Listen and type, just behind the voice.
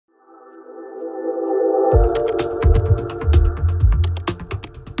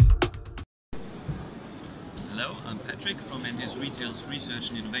sales research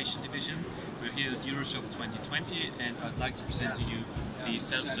and innovation division. We're here at EuroShop 2020 and I'd like to present to you the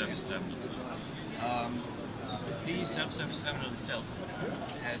self-service terminal. The self-service terminal itself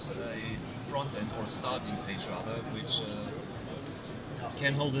has a front end, or a starting page rather, which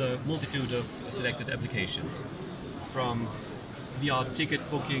can hold a multitude of selected applications, from VR ticket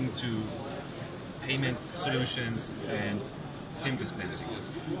booking to payment solutions and SIM dispensing.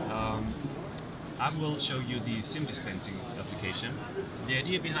 I will show you the SIM dispensing application. The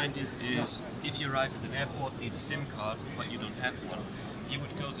idea behind it is, if you arrive at an airport, need a SIM card, but you don't have one, you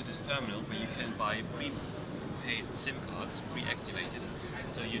would go to this terminal where you can buy prepaid SIM cards, pre-activated.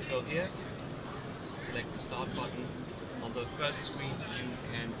 So you'd go here, select the start button. On the first screen you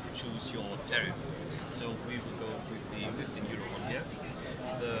can choose your tariff. So we will go with the €15 one here.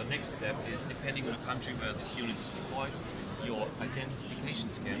 The next step is, depending on the country where this unit is deployed, your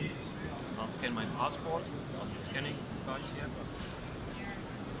identification scan. I'll scan my passport on the scanning device here.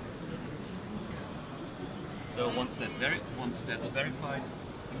 So once that's verified,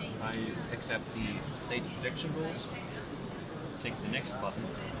 I accept the data protection rules, click the next button,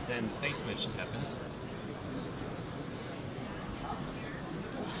 then face matching happens.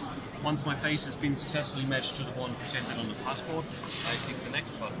 Once my face has been successfully matched to the one presented on the passport, I click the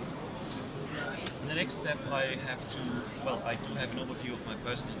next button. In the next step I do have an overview of my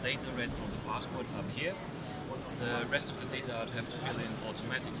personal data read from the passport up here. The rest of the data I'd have to fill in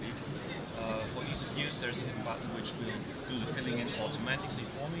automatically. For ease of use, there's a hidden button which will do the filling in automatically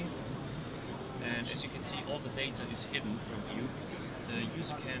for me. And as you can see, all the data is hidden from view. The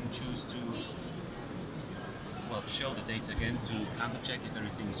user can choose to show the data again to counter check if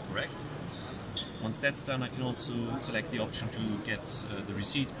everything is correct. Once that's done, I can also select the option to get the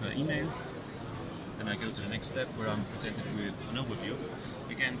receipt per email. Then I go to the next step where I'm presented with an overview.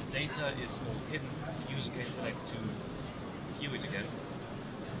 Again, the data is all hidden. The user can select to view it again.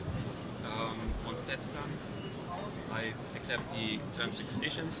 Once that's done, I accept the terms and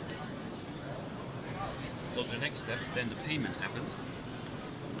conditions. Go to the next step, then the payment happens.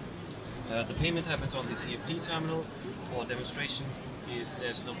 The payment happens on this EFT terminal. For demonstration,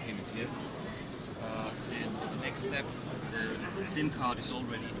 there's no payment here. And for the next step, the SIM card is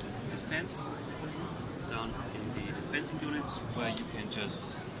already dispensed down in the dispensing units, where you can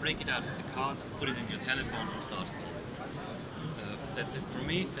just break it out of the card, put it in your telephone and start. That's it from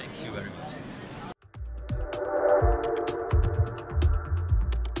me. Thank you very much.